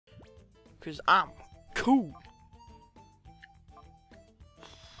Because I'm cool.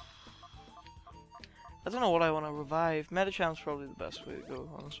 I don't know what I want to revive. Medichamp's probably the best way to go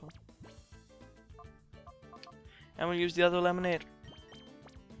on this one. And we'll use the other lemonade.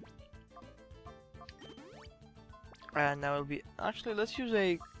 And now it'll be... Actually, let's use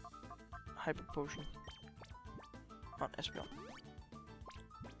a hyper potion on Espeon.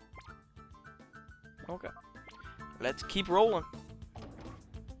 Okay. Let's keep rolling.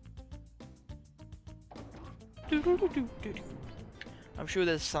 I'm sure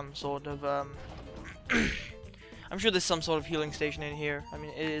there's some sort of I'm sure there's some sort of healing station in here. I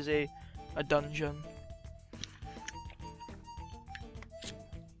mean, it is a dungeon.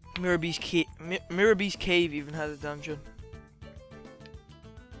 Mirror Beast Cave even had a dungeon.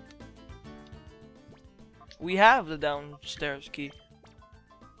 We have the downstairs key.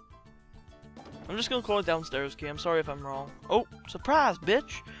 I'm just gonna call it downstairs key. I'm sorry if I'm wrong. Oh, surprise,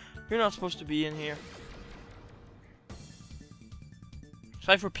 bitch! You're not supposed to be in here.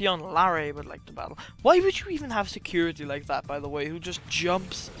 Sorry for Peon Larry, but like the battle. Why would you even have security like that, by the way, who just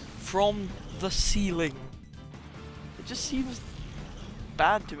jumps from the ceiling? It just seems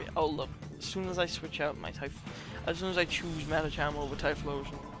bad to me. Oh look, as soon as I switch out my type, as soon as I choose Medicham over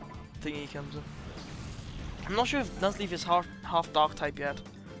Typhlosion, thingy comes in. I'm not sure if Nuzleaf is half Dark type yet.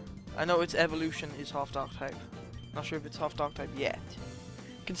 I know its evolution is half Dark type. Not sure if it's half Dark type yet.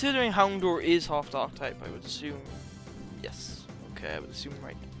 Considering Houndour is half Dark type, I would assume yes. Okay, I would assume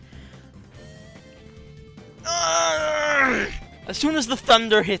right. As soon as the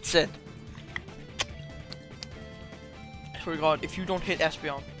thunder hits it. I swear to God, if you don't hit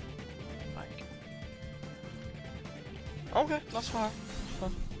Espeon. Like. Okay, that's fine. That's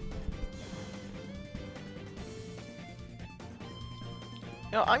fine.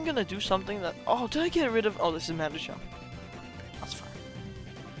 You know, I'm gonna do something that... Oh, did I get rid of... Oh, this is Medicham. That's fine.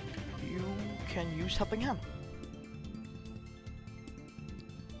 You can use Helping Hand.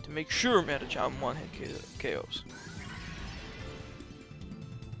 To make sure Medicham one-hit KOs.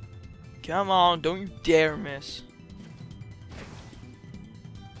 Come on, don't you dare miss.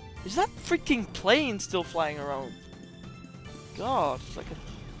 Is that freaking plane still flying around? God, it's like a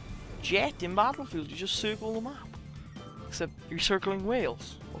jet in Battlefield. You just circle the map. Except you're circling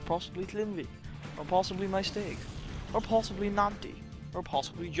Wales, or possibly Linvey, or possibly my stake, or possibly Nanty, or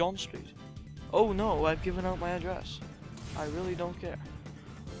possibly John Street. Oh no, I've given out my address. I really don't care.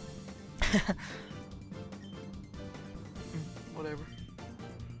 Whatever.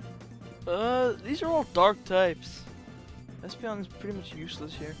 These are all dark types. Espeon is pretty much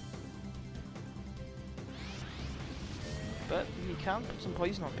useless here. But he can put some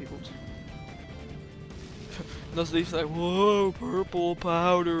poison on people. Nuzleaf's like, whoa, purple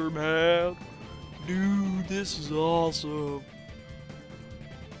powder, man. Dude, this is awesome.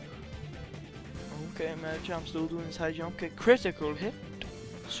 Okay, Medichamp's still doing his high jump kick. Critical hit.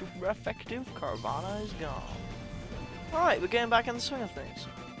 Super effective. Carvana is gone. Alright, we're getting back in the swing of things.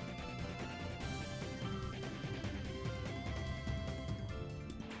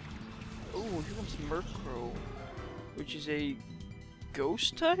 Oh, here comes Murkrow, which is a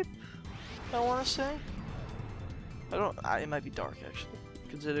ghost type, I want to say. I don't. It might be dark actually,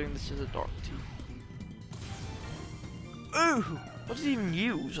 considering this is a dark team. Ooh, what did he even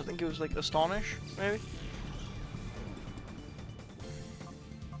use? I think it was like Astonish, maybe.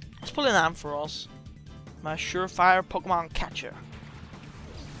 Let's pull in Ampharos, my surefire Pokemon catcher,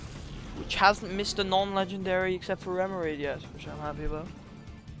 which hasn't missed a non-legendary except for Remoraid yet, which I'm happy about.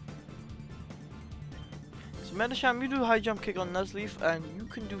 So Medicham, you do high jump kick on Nuzleaf, and you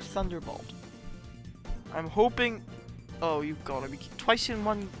can do Thunderbolt. I'm hoping. Oh, you gotta be twice in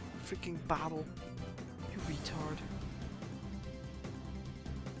one freaking battle, you retard.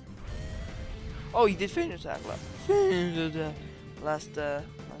 Oh, he did finish that last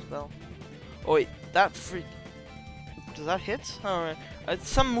spell. Oh wait, that freak. Does that hit? Alright.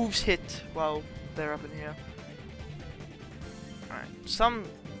 Some moves hit while they're up in here. Alright.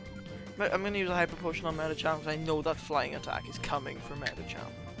 I'm gonna use a Hyper Potion on Medicham because I know that flying attack is coming for Medicham.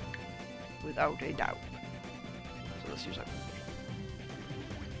 Without a doubt. So let's use Hyper Potion.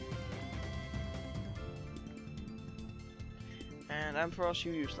 And Ampharos,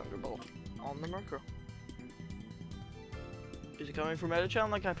 you use Thunderbolt on the Murkrow. Is it coming for Medicham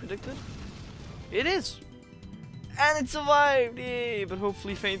like I predicted? It is! And it survived! Yay! But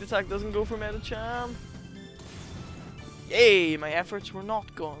hopefully Feint Attack doesn't go for Medicham. Yay! My efforts were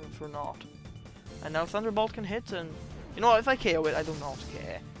not going for naught. And now Thunderbolt can hit, and you know what, if I KO it, I do not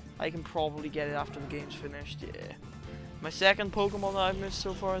care. I can probably get it after the game's finished, yeah. My second Pokemon that I've missed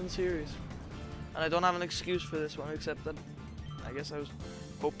so far in the series. And I don't have an excuse for this one, except that I guess I was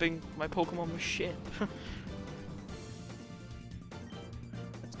hoping my Pokemon was shit.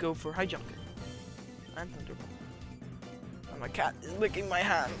 Let's go for high jump and Thunderbolt. And my cat is licking my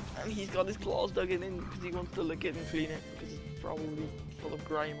hand, and he's got his claws dug in because he wants to lick it and clean it because it's probably full of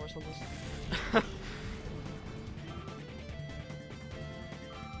grime or something.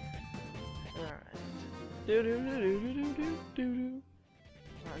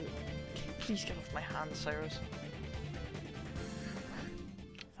 Alright. Please get off my hand, Cyrus.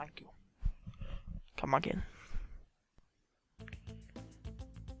 Thank you. Come again.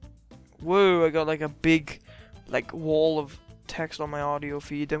 Whoa, I got like a big wall of text on my audio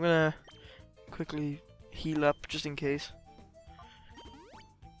feed. I'm gonna quickly heal up just in case.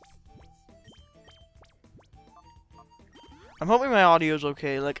 I'm hoping my audio's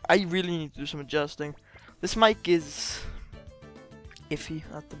okay. Like, I really need to do some adjusting. This mic is iffy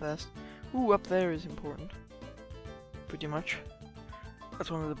at the best. Ooh, up there is important. Pretty much. That's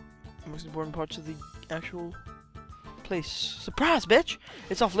one of the most important parts of the actual place. Surprise, bitch!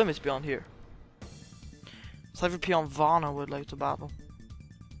 It's off limits beyond here. Cypher Peon Vana would like to battle.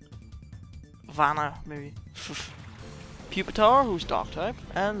 Vanna, maybe. Pupitar, who's Dark type,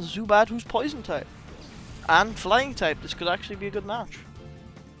 and Zubat, who's Poison type. And Flying type. This could actually be a good match.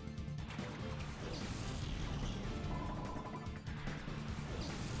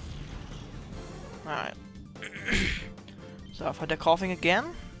 Alright. So if I do coughing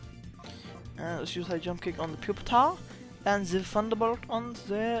again, let's use high jump kick on the Pupitar and the Thunderbolt on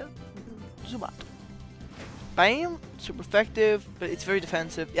the Zubat. Bam! Super effective, but it's very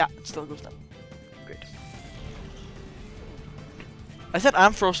defensive. Yeah, it still goes down. Great. I said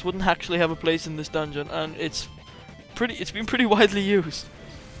Ampharos wouldn't actually have a place in this dungeon, and it's been pretty widely used.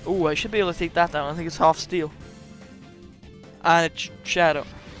 Oh, I should be able to take that down. I think it's half steel. And it's shadow.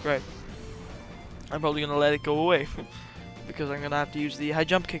 Great. I'm probably gonna let it go away because I'm gonna have to use the high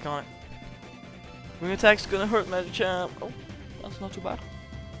jump kick on it. Wing attack's gonna hurt Medicham. Oh, that's not too bad.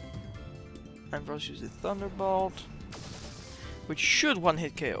 Ampharos uses Thunderbolt, which should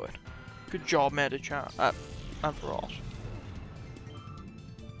one-hit KO it. Good job, Medicham. Ampharos.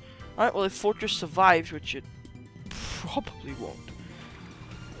 Alright, well if Fortress survives, which it probably won't,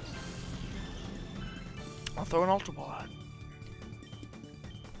 I'll throw an Ultra Ball at it.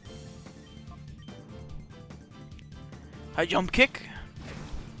 High jump kick.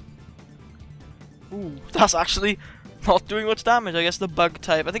 Ooh, that's actually not doing much damage. I guess the bug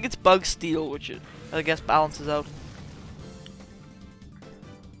type. I think it's bug steel, which I guess balances out.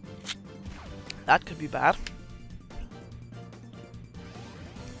 That could be bad.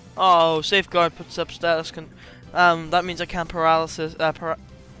 Oh, safeguard puts up status that means I can't paralyze is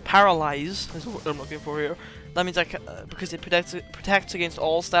what I'm looking for here. That means I can, because it protects against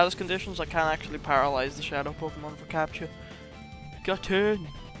all status conditions, I can't actually paralyze the shadow Pokemon for capture. Got turn.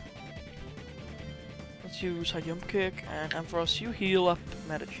 Let's use high jump kick, and Ampharos, you heal up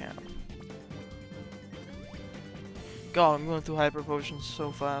Medicham. God, I'm going through hyper potions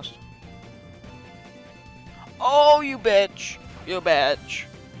so fast. Oh, you bitch! You bitch!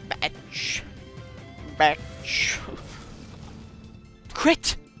 Bitch! Bitch!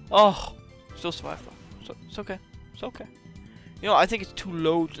 Crit! Oh! Still survived though. So, it's okay. It's okay. You know, I think it's too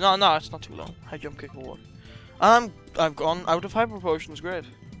low. No, it's not too low. High jump kick will work. I've gone out of hyper potions. Great.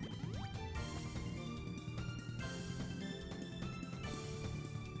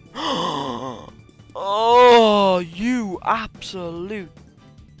 Oh, you absolute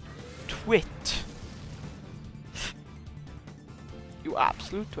twit! You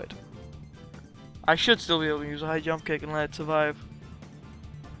absolute twit. I should still be able to use a high jump kick and let it survive.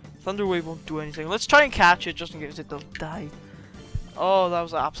 Thunder Wave won't do anything. Let's try and catch it just in case it doesn't die. Oh, that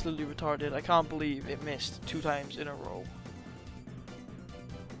was absolutely retarded. I can't believe it missed 2 times in a row.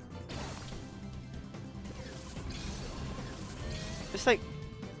 It's like...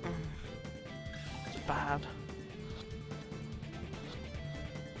 it's bad.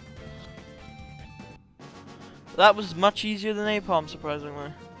 That was much easier than Napalm,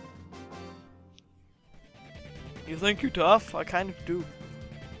 surprisingly. You think you're tough? I kind of do.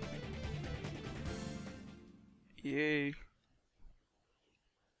 Yay.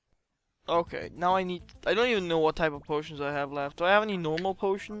 Okay, now I don't even know what type of potions I have left. Do I have any normal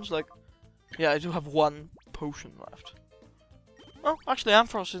potions? Like, yeah, I do have 1 potion left. Oh, actually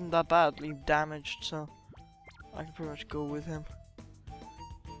Ampharos isn't that badly damaged, so I can pretty much go with him.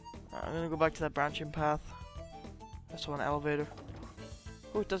 I'm gonna go back to that branching path. I saw an elevator.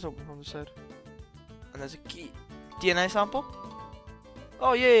 Oh, it does open from the side. And there's a key. DNA sample?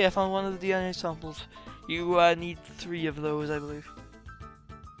 Oh yeah, I found one of the DNA samples. You need 3 of those, I believe,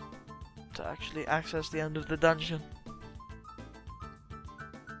 to actually access the end of the dungeon.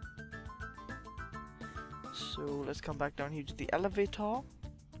 So let's come back down here to the elevator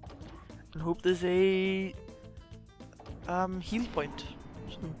and hope there's a heal point.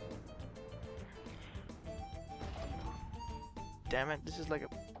 Damn it, this is like a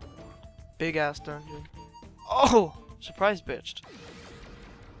big ass dungeon. Oh! Surprise bitched.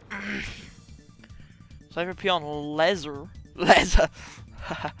 Cypher Peon Leather.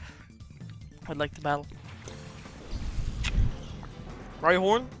 I'd like to battle.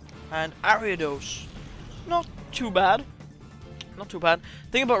 Rhyhorn and Ariados. Not too bad. Not too bad.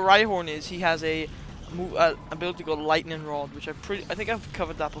 The thing about Rhyhorn is he has a ability called Lightning Rod, which I think I've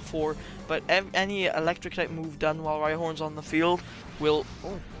covered that before. But any electric type move done while Rhyhorn's on the field will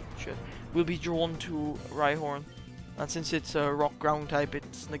be drawn to Rhyhorn. And since it's a rock ground type,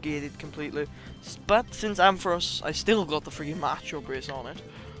 it's negated completely. But since Ampharos, I still got the freaking Macho Brace on it.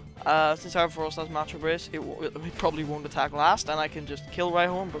 Since Ampharos has Macho Brace, it probably won't attack last, and I can just kill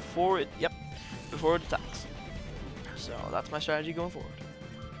Rhyhorn before it attacks. So that's my strategy going forward.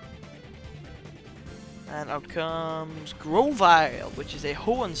 And out comes Grovyle, which is a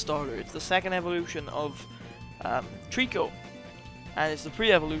Hoenn starter. It's the second evolution of Trico, and it's the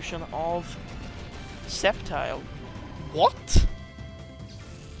pre-evolution of Sceptile. What?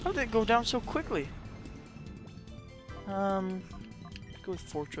 How did it go down so quickly? Go with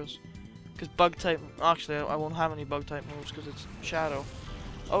Fortress. Because bug type. Actually, I won't have any bug type moves because it's Shadow.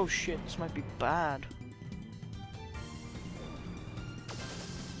 Oh shit, this might be bad.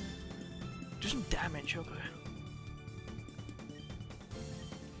 Do some damage, okay.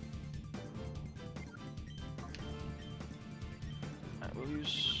 We'll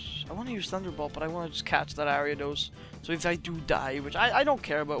use. I want to use Thunderbolt, but I want to just catch that Ariados. So if I do die, which I don't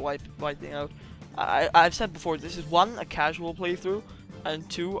care about wiping out. I've said before, this is 1, a casual playthrough, and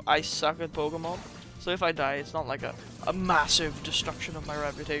 2, I suck at Pokemon. So if I die, it's not like a massive destruction of my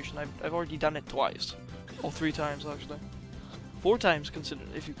reputation. I've already done it twice. Or 3 times, actually. 4 times,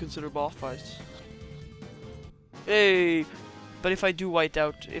 if you consider boss fights. Hey! But if I do white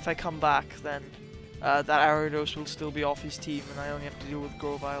out, if I come back, then that Ariados will still be off his team, and I only have to deal with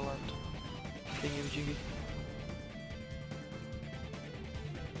Grovyle and thingy-majiggy.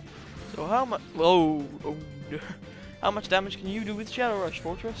 So how much? Oh no. How much damage can you do with Shadow Rush,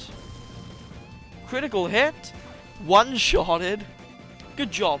 Fortress? Critical hit, one-shotted.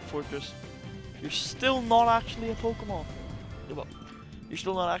 Good job, Fortress. You're still not actually a Pokemon. You're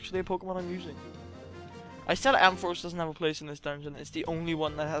still not actually a Pokemon I'm using. I said Ampharos doesn't have a place in this dungeon. It's the only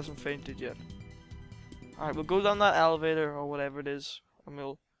one that hasn't fainted yet. Alright, we'll go down that elevator or whatever it is, and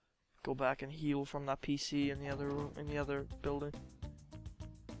we'll go back and heal from that PC in the other room, in the other building.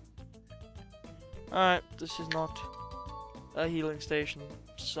 Alright, this is not a healing station,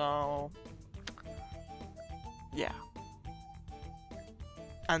 so yeah.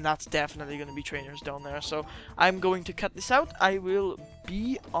 And that's definitely going to be trainers down there, so I'm going to cut this out. I will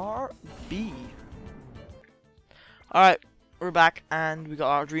BRB. Alright, we're back, and we got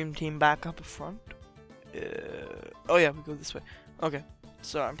our dream team back up front. Oh yeah, we go this way. Okay,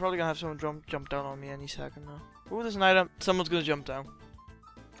 so I'm probably going to have someone jump down on me any second now. Oh, there's an item. Someone's going to jump down.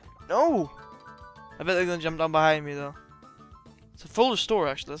 No! I bet they're going to jump down behind me, though. It's a full restore,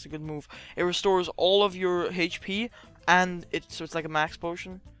 actually. That's a good move. It restores all of your HP, and so it's like a max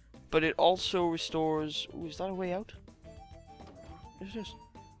potion. But it also restores... Ooh, is that a way out? What is this?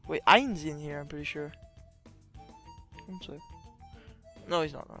 Wait, Ein's in here, I'm pretty sure. No,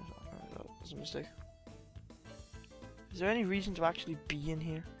 he's not. No, that's a mistake. Is there any reason to actually be in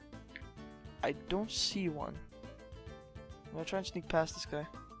here? I don't see one. I'm gonna try and sneak past this guy.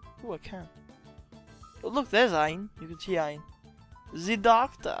 Oh, I can. Oh, look, there's Ein. You can see Ein. The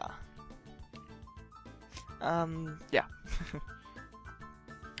doctor. Yeah.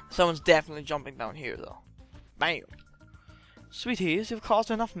 Someone's definitely jumping down here, though. Bam. Sweeties, you've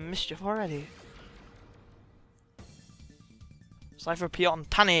caused enough mischief already. Cypher Peon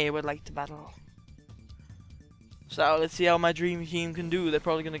Tane would like to battle. So let's see how my dream team can do. They're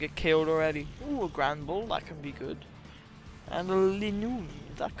probably gonna get KO'd already. Ooh, a Granbull, that can be good. And a Linoon,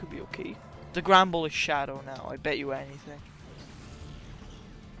 that could be okay. The Granbull is Shadow now, I bet you anything.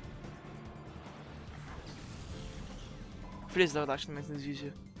 If it is, that would actually make things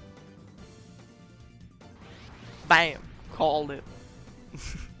easier. Bam! Called it.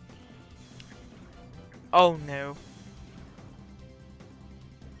 Oh no.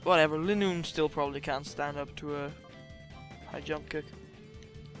 Whatever, Linoon still probably can't stand up to a high jump kick.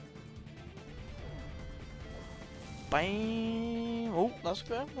 Bam! Oh, that's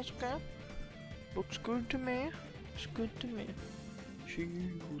good, that's okay. Looks good to me. Looks good to me. She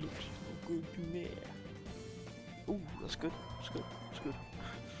looks so good to me. Ooh, that's good, that's good, that's good.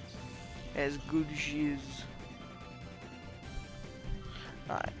 as good as she is.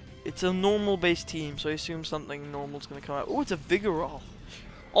 Alright. It's a normal base team, so I assume something normal's gonna come out. Oh, it's a Vigoroth.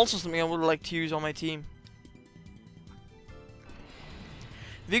 Also something I would like to use on my team.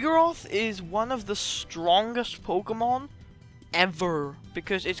 Vigoroth is one of the strongest Pokemon ever,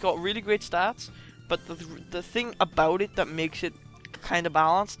 because it's got really great stats, but the thing about it that makes it kind of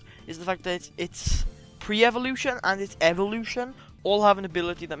balanced is the fact that its pre-evolution and its evolution all have an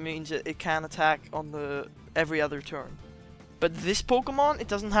ability that means that it can attack on the every other turn. But this Pokemon, it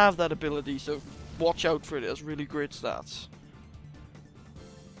doesn't have that ability, so watch out for it. It has really great stats.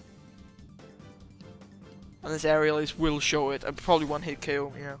 And this Aerial Ace will show it. Probably one hit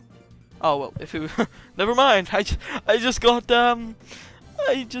KO, yeah. Oh well, if it never mind. I just got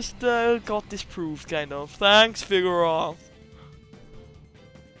got disproved kind of. Thanks, Vigoroth.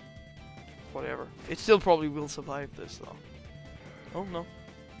 Whatever. It still probably will survive this though. Oh no.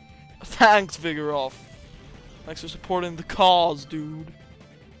 Thanks, Vigoroth. Thanks for supporting the cause, dude.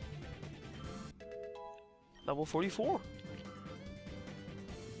 Level 44.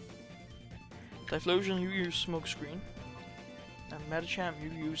 Typhlosion, you use Smokescreen. And Medicham,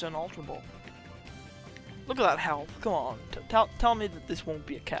 you use an Ultra Ball. Look at that health. Come on. Tell me that this won't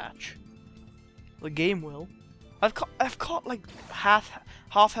be a catch. The game will. I've caught like half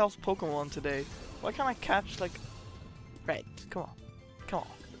health Pokemon today. Why can't I catch like... Right, come on. Come on.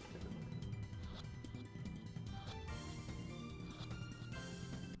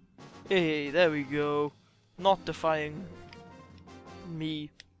 Hey, there we go. Not defying me.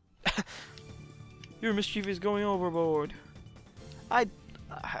 Your mischief is going overboard. I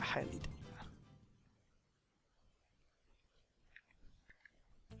highly doubt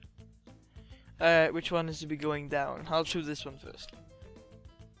that. Alright, which one is to be going down? I'll choose this one first.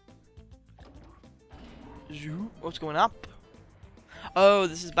 What's going up? Oh,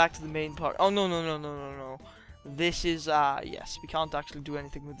 this is back to the main part. Oh, no. This is, yes, we can't actually do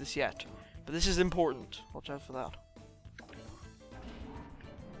anything with this yet. But this is important. Watch out for that.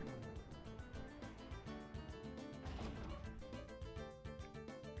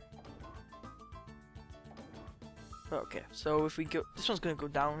 Okay, so if we go... This one's gonna go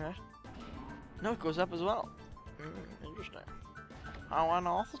down, right? No, it goes up as well. Interesting. How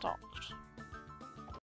unorthodox.